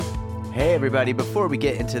Hey everybody, before we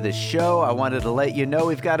get into the show, I wanted to let you know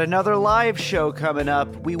we've got another live show coming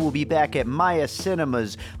up. We will be back at Maya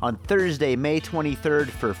Cinemas on Thursday, May 23rd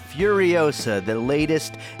for Furiosa, the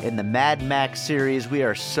latest in the Mad Max series. We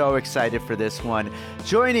are so excited for this one.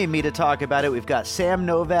 Joining me to talk about it, we've got Sam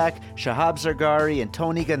Novak, Shahab Zargari, and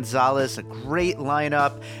Tony Gonzalez. A great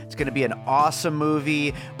lineup. It's going to be an awesome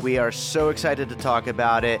movie. We are so excited to talk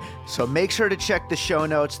about it. So make sure to check the show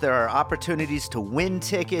notes. There are opportunities to win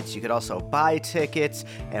tickets. You could also buy tickets,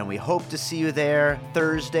 and we hope to see you there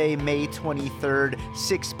Thursday, May 23rd,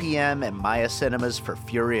 6 p.m. at Maya Cinemas for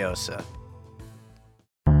Furiosa.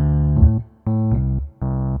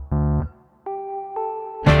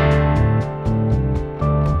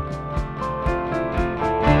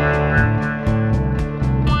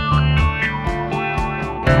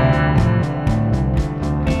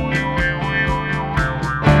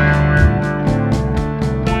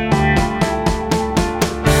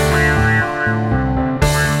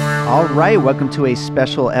 All right, welcome to a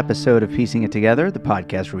special episode of Piecing It Together, the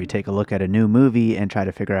podcast where we take a look at a new movie and try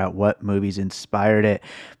to figure out what movies inspired it.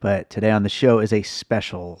 But today on the show is a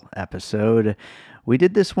special episode. We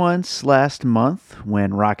did this once last month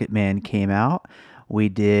when Rocketman came out. We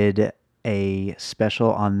did a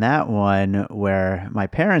special on that one where my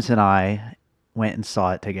parents and I went and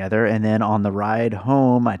saw it together, and then on the ride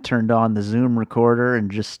home, I turned on the Zoom recorder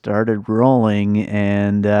and just started rolling,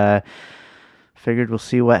 and figured we'll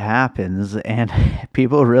see what happens, and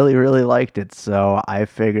people really, really liked it, so I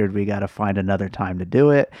figured we got to find another time to do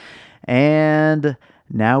it, and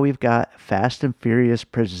now we've got Fast and Furious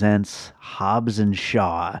presents Hobbs and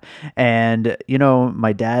Shaw. And, you know,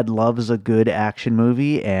 my dad loves a good action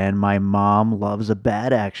movie, and my mom loves a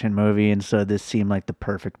bad action movie, and so this seemed like the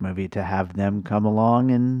perfect movie to have them come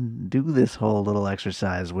along and do this whole little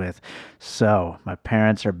exercise with. So, my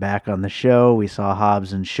parents are back on the show. We saw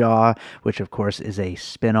Hobbs and Shaw, which of course is a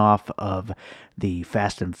spin-off of the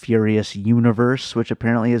Fast and Furious universe, which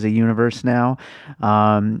apparently is a universe now,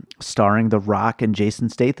 starring The Rock and Jason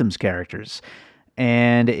Statham's characters.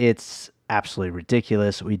 And it's absolutely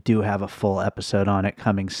ridiculous. We do have a full episode on it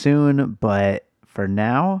coming soon, but for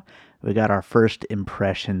now, we got our first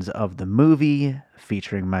impressions of the movie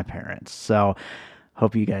featuring my parents. So,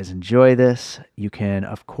 hope you guys enjoy this. You can,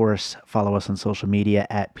 of course, follow us on social media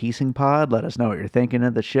at PiecingPod. Let us know what you're thinking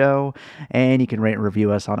of the show. And you can rate and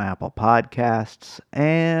review us on Apple Podcasts.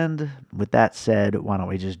 And with that said, why don't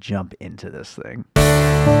we just jump into this thing?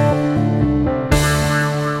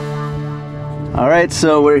 All right,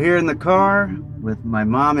 so we're here in the car with my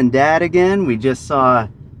mom and dad again. We just saw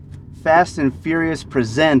Fast and Furious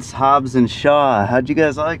presents Hobbs and Shaw. How'd you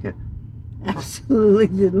guys like it?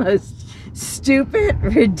 Absolutely the most stupid,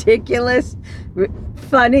 ridiculous,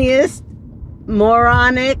 funniest,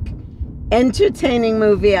 moronic, entertaining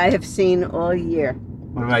movie I have seen all year.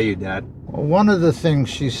 What about you, Dad? Well, one of the things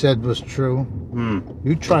she said was true.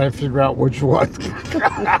 You try to figure out which one.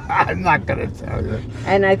 I'm not going to tell you.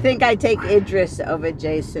 And I think I take Idris over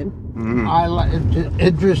Jason. I like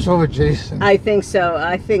Idris over Jason. I think so.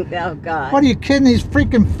 I think, oh God. What are you kidding? He's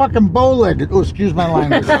freaking fucking bow-legged. Oh, excuse my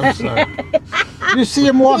language. I'm sorry. You see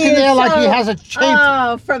him walking there like he has a chafe.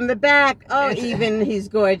 Oh, from the back. Oh, even he's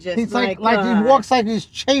gorgeous. He's like he walks like he's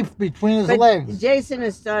chafed between his legs. Jason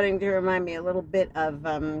is starting to remind me a little bit of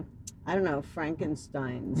I don't know,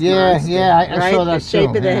 Frankenstein's Yeah, monster, yeah, I right? saw that the shape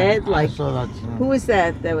too. of the head, like I saw that too. Who was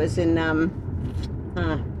that? That was in I'm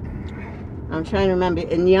trying to remember.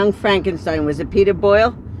 In Young Frankenstein, was it Peter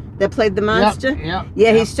Boyle that played the monster? Yep.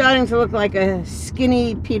 He's starting to look like a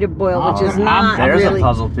skinny Peter Boyle, which is not There's really a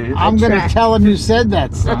puzzle piece. I'm going to tell him you said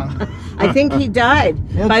that, son. I think he died.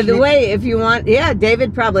 He'll By the cheat. way, if you want,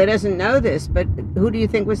 David probably doesn't know this, but who do you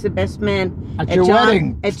think was the best man At your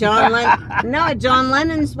wedding? At John at John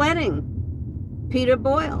Lennon's wedding? Peter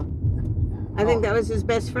Boyle. I think that was his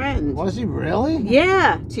best friend. Was he really?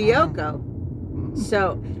 Yeah, to Yoko.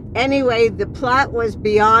 So, anyway, the plot was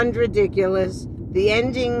beyond ridiculous. The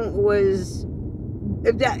ending was...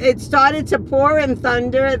 It started to pour in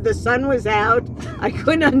thunder. The sun was out. I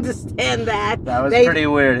couldn't understand that. That was pretty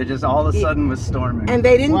weird. It just all of a sudden was storming. And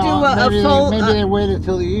they didn't do a full... Maybe they waited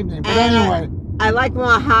till the evening. But anyway. I like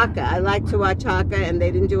more Haka. I like to watch Haka, and they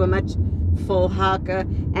didn't do a much full Haka.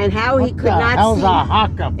 And how he could not hell's see... a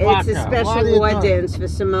Haka? It's a special war dance for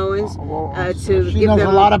Samoans. She knows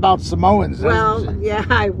a lot about Samoans. Well, yeah,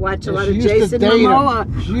 I watch a lot of She used to Jason date Momoa.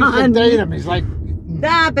 him. She used to date him. He's like...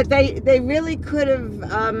 Nah, but they really could have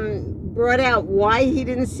brought out why he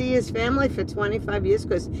didn't see his family for 25 years,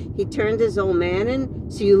 because he turned his old man in.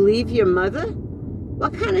 So you leave your mother?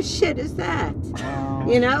 What kind of shit is that? Oh.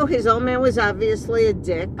 You know, his old man was obviously a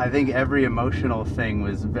dick. I think every emotional thing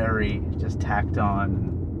was very just tacked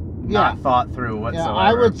on, Yeah. not thought through whatsoever. Yeah,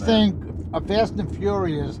 I would but- think a Fast and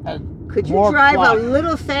Furious had Could you more drive plot. a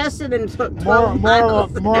little faster than 12 more miles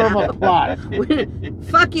of a plot.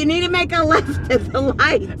 Fuck, you need to make a left at the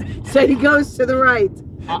light. So he goes to the right.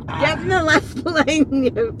 Get in the left lane,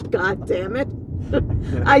 you god damn it.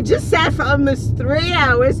 I just sat for almost 3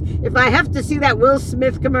 hours. If I have to see that Will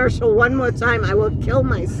Smith commercial one more time, I will kill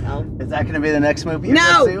myself. Is that going to be the next movie you're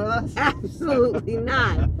No, going to see with us? absolutely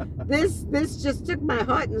not. This just took my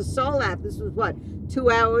heart and soul out. This was what, 2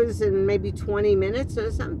 hours and maybe 20 minutes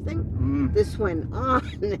or something? This went on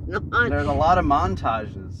and on. There's a lot of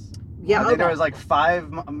montages. Yeah, I think there was like 5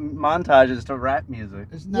 montages to rap music.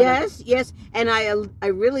 Isn't that yes, and I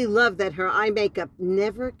really love that her eye makeup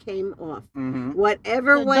never came off. Mm-hmm.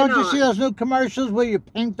 Whatever Don't went you on. see those new commercials where you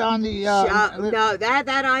paint on the? No,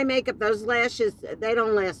 that eye makeup, those lashes, they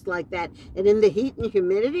don't last like that. And in the heat and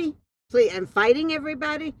humidity, please, and fighting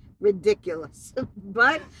everybody, ridiculous.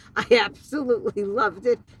 But I absolutely loved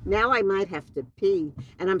it. Now I might have to pee,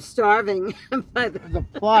 and I'm starving. But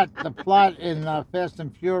The plot in Fast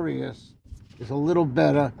and Furious is a little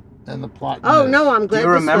better than the plot. in oh this. no, I'm Do glad. you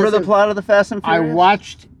remember the plot of the Fast and I Furious?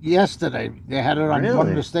 watched yesterday. They had it on one of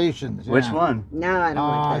Really? the stations. Which yeah. one? No, I don't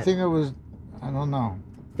I like that. think it was. I don't know.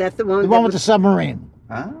 That's the one. The that one with the was- submarine.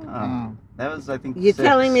 Oh. That was, I think, You're 6.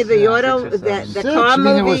 telling me the Yeah, auto, 6 or 7. the 6? car You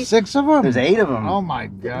mean there movie, was 6 of them? There's 8 of them. Oh my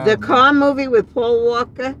god. the car movie with Paul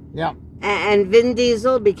Walker Yeah. and Vin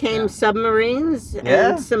Diesel became Yeah. submarines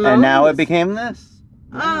Yeah, and Simone's. and now it became this.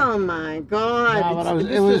 Oh my God! No, but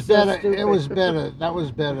This it was is so better. stupid. It was better. That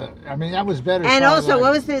was better. I mean, that was better. And so also, like-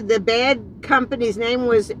 what was the bad company's name?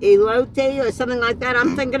 Was Elote or something like that?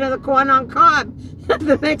 I'm thinking of the corn on cob,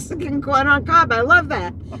 the Mexican corn on cob. I love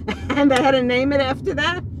that. And they had to name it after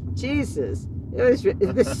that. Jesus, it was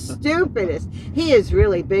the stupidest. He is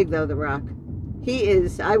really big, though. The Rock. He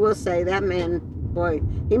is. I will say that man. Boy,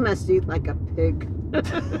 he must eat like a pig.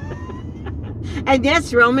 And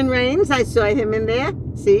yes, Roman Reigns. I saw him in there.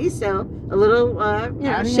 See, so a little, How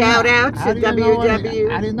do you shout know- out how to do you know what he- WW.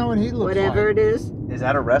 How do you know what he looks Whatever like? it is, Is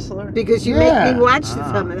that a wrestler? because you Yeah. make me watch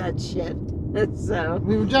Ah. some of that shit. So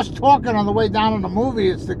We were just talking on the way down in the movie.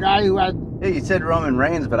 It's the guy who had. Yeah, you said Roman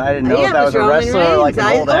Reigns, but I didn't know yeah, if that it was a Roman wrestler or like an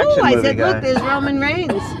Reigns. old action I movie said, guy. look, there's Roman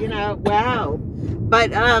Reigns. Wow.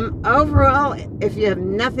 But overall, if you have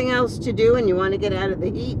nothing else to do and you want to get out of the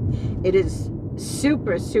heat, it is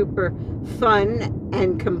super, super fun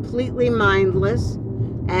and completely mindless.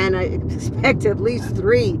 And I expect at least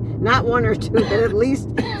 3, not 1 or 2, but at least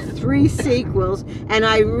 3 sequels. And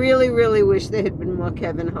I really, really wish there had been more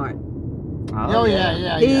Kevin Hart. Oh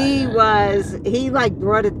yeah. He like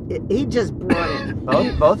brought it, he just brought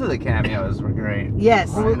it. Both of the cameos were great. Yes.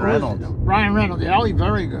 Ryan Reynolds. Ryan Reynolds. Yeah, he's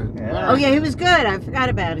very good. Yeah. Oh yeah, he was good. I forgot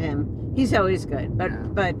about him. He's always good,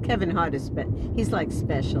 but Kevin Hart is he's like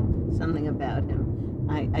special. Something about him.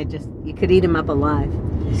 I just, you could eat him up alive.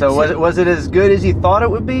 So was it as good as you thought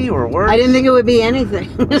it would be, or worse? I didn't think it would be anything.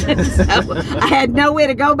 So I had nowhere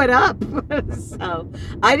to go but up. So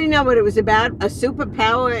I didn't know what it was about. A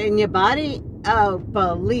superpower in your body? Oh,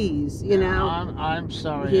 please, I'm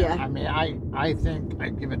sorry. Yeah. I mean, I think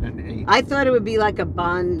I'd give it an 8. I thought it would be like a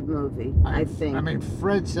Bond movie, I think. I mean,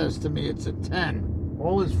 Fred says to me it's a 10.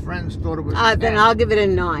 All his friends thought it was. 10. Then I'll give it a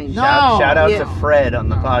 9. No. Shout out Yeah. to Fred on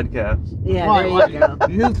the podcast. Yeah, What? there you go.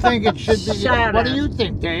 You think it should be? Shout What do out. you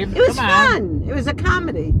think, Dave? It was Come on. fun. It was a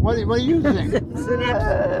comedy. What do you think? It's an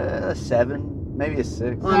episode. 7, maybe a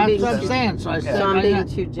 6. Well, I'm That's what I'm being- saying. So I said, So I'm I, being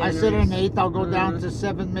too I said generous. an 8. I'll go down to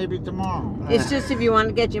 7 maybe tomorrow. It's just if you want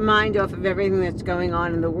to get your mind off of everything that's going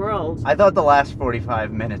on in the world. I thought the last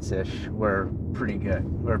 45 minutes-ish were pretty good.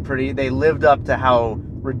 They lived up to how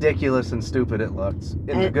ridiculous and stupid it looked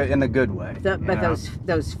in the good way. But you know?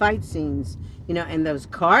 those fight scenes, and those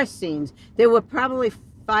car scenes, there were probably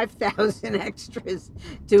 5,000 extras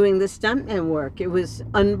doing the stuntman work. It was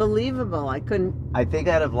unbelievable. I think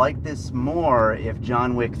I'd have liked this more if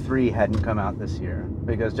John Wick 3 hadn't come out this year.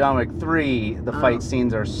 Because John Wick 3, the fight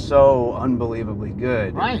scenes are so unbelievably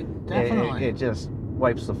good. Right, definitely. It just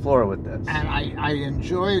wipes the floor with this. And I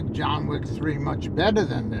enjoyed John Wick 3 much better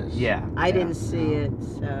than this. Yeah. I yeah. didn't see it,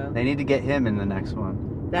 so They need to get him in the next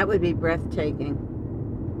one. that would be breathtaking.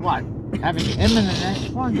 What? Having him in the next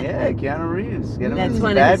one? Yeah, Keanu Reeves. Get him That's as a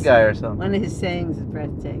one of bad his- guy or something. One of his sayings is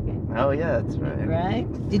breathtaking. Oh, yeah, that's right.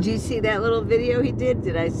 Right? Did you see that little video he did?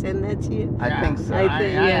 Did I send that to you? I Yeah. think so. I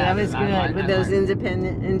think, yeah, that was I good. like- With I those like-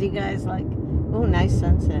 independent indie guys, like, oh, nice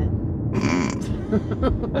sunset.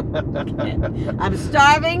 I'm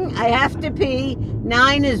starving. I have to pee.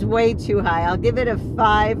 9 is way too high. I'll give it a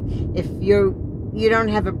 5 if you don't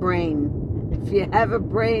have a brain. If you have a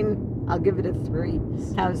brain, I'll give it a 3.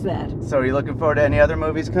 How's that? So are you looking forward to any other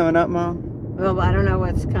movies coming up, Mom? Well, I don't know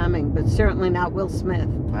what's coming, but certainly not Will Smith.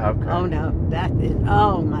 Okay. Oh no, that is.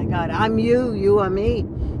 Oh my God, I'm you. You are me.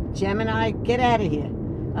 Gemini, get out of here.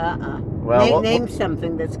 Well, name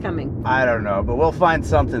something that's coming. I don't know, but we'll find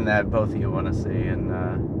something that both of you want to see and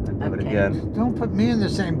do it Okay. again. Don't put me in the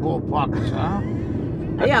same ballpark as her.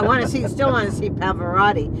 Yeah, I want to see. Still want to see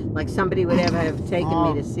Pavarotti. Like somebody would ever have taken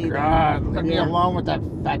me to see God, leave me Yeah. alone with that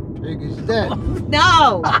fat pig. He's dead. that.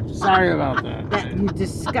 No, Sorry about that. that you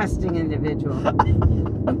disgusting individual.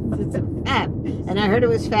 It's a fab, and I heard it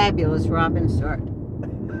was fabulous. Robin Sword.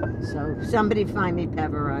 So somebody find me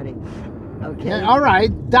Pavarotti. Okay. Yeah, all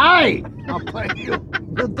right, die. I'll play you.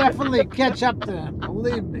 You'll definitely catch up to him.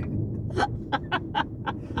 Believe me.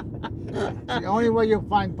 It's the only way you'll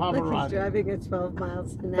find Look, he's Pavarotti. driving at 12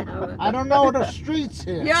 miles an hour. I don't know the streets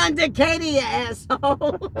here. You're on Decatur, you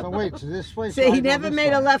asshole. So wait, so this way. See, he never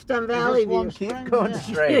made a left on Valley Warm View. Springs? Keep going Yeah.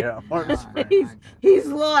 straight. Warm Springs. He's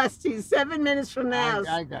lost. He's 7 minutes from the house.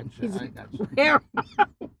 I got you. I got you. Where?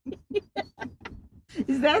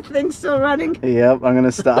 Is that thing still running? Yep, I'm going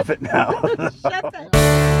to stop it now. Shut the...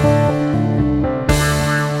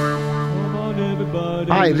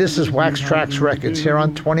 Hi, this is Wax Trax Records here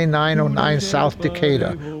on 2909 South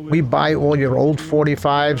Decatur. We buy all your old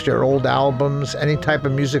 45s, your old albums, any type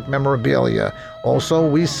of music memorabilia. Also,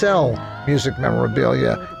 we sell music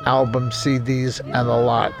memorabilia, albums, CDs, and a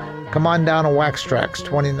lot. Come on down to Wax Trax,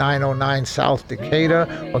 2909 South Decatur,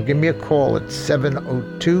 or give me a call at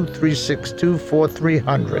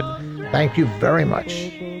 702-362-4300. Thank you very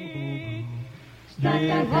much.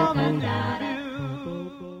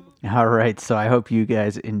 All right, so I hope you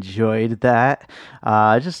guys enjoyed that.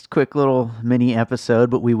 Just a quick little mini episode,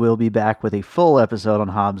 but we will be back with a full episode on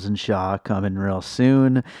Hobbs and Shaw coming real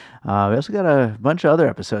soon. We also got a bunch of other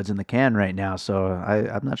episodes in the can right now, so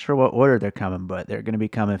I'm not sure what order they're coming, but they're going to be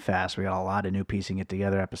coming fast. We got a lot of new Piecing It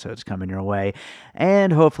Together episodes coming your way,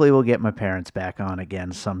 and hopefully we'll get my parents back on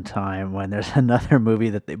again sometime when there's another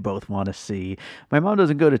movie that they both want to see. My mom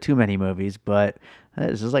doesn't go to too many movies, but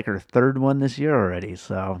this is like her third one this year already,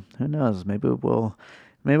 so who knows? Maybe we'll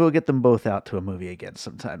get them both out to a movie again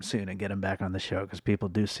sometime soon and get them back on the show because people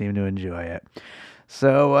do seem to enjoy it.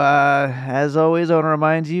 So, as always, I want to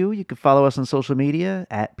remind you, you can follow us on social media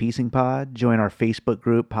at Piecing Pod. Join our Facebook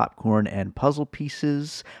group, Popcorn and Puzzle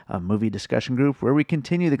Pieces, a movie discussion group where we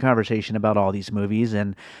continue the conversation about all these movies.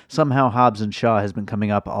 And somehow Hobbs and Shaw has been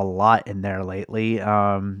coming up a lot in there lately.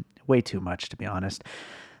 Way too much, to be honest.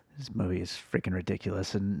 This movie is freaking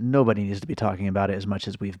ridiculous, and nobody needs to be talking about it as much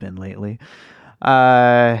as we've been lately.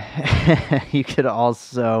 You could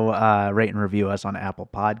also rate and review us on Apple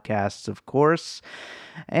Podcasts, of course.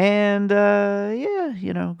 And go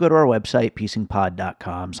to our website,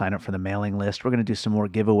 piecingpod.com, sign up for the mailing list. We're going to do some more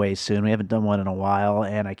giveaways soon. We haven't done one in a while,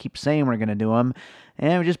 and I keep saying we're going to do them,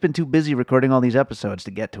 and we've just been too busy recording all these episodes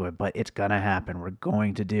to get to it, but it's going to happen. We're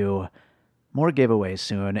going to do more giveaways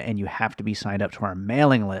soon, and you have to be signed up to our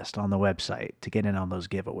mailing list on the website to get in on those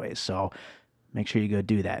giveaways. So make sure you go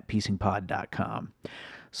do that, piecingpod.com.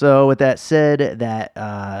 So with that said, that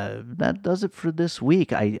does it for this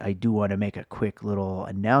week. I do want to make a quick little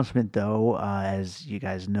announcement, though. As you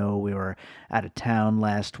guys know, we were out of town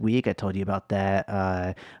last week. I told you about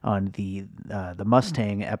that on the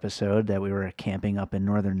Mustang episode, that we were camping up in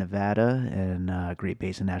northern Nevada in Great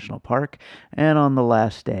Basin National Park. And on the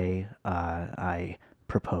last day, I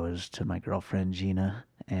proposed to my girlfriend, Gina.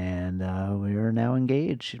 And we are now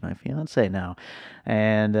engaged. She's my fiance now.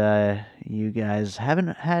 And you guys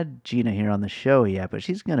haven't had Gina here on the show yet, but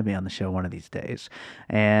she's going to be on the show one of these days.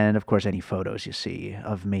 And, of course, any photos you see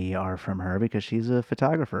of me are from her because she's a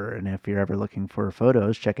photographer. And if you're ever looking for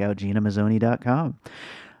photos, check out GinaMazzoni.com.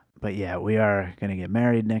 But yeah, we are going to get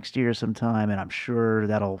married next year sometime, and I'm sure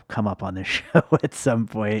that'll come up on the show at some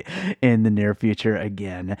point in the near future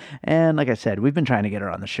again. And like I said, we've been trying to get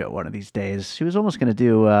her on the show one of these days. She was almost going to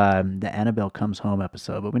do the Annabelle Comes Home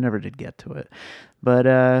episode, but we never did get to it. But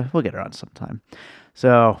we'll get her on sometime.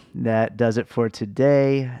 So that does it for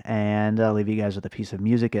today, and I'll leave you guys with a piece of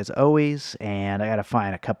music as always. And I got to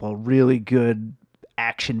find a couple really good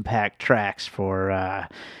action-packed tracks for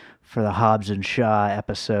the Hobbs and Shaw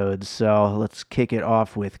episodes. So let's kick it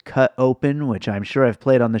off with Cut Open, which I'm sure I've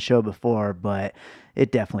played on the show before, but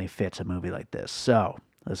it definitely fits a movie like this. So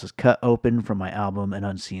this is Cut Open from my album An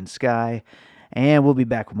Unseen Sky, And we'll be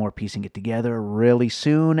back with more Piecing It Together really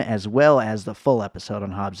soon, as well as the full episode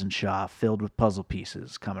on Hobbs and Shaw filled with puzzle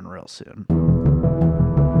pieces coming real soon.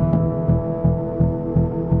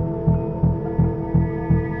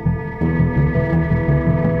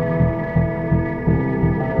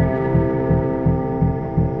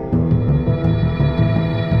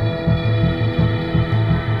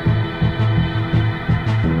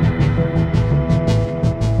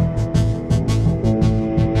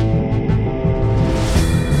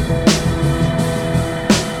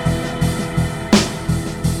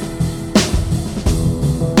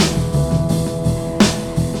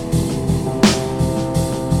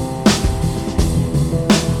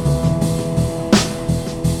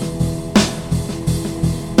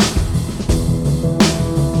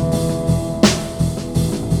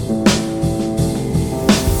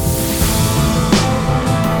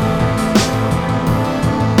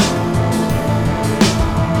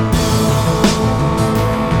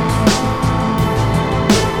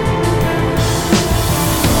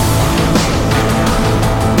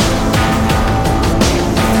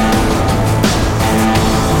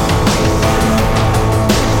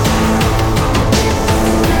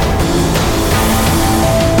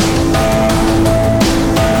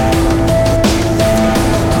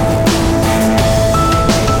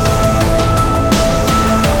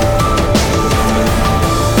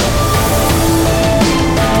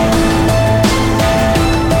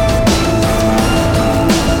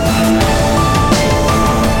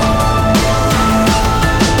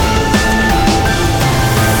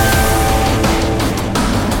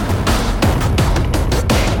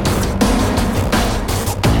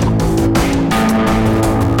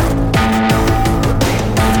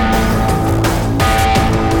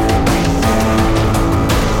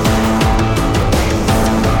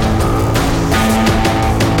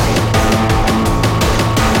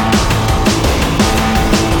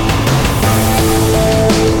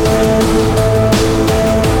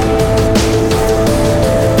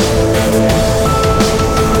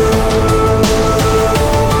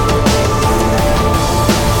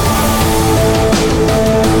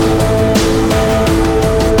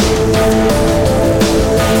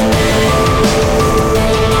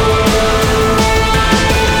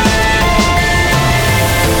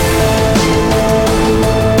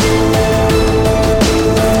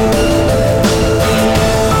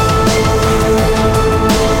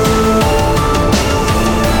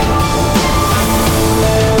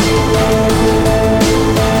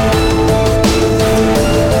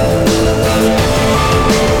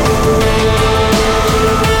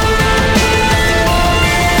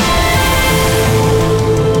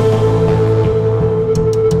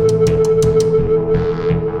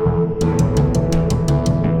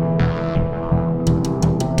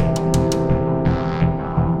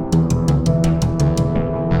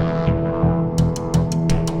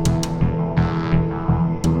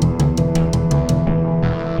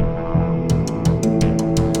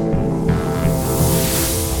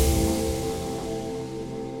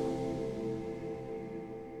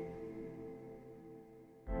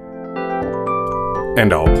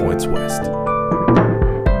 And all points west.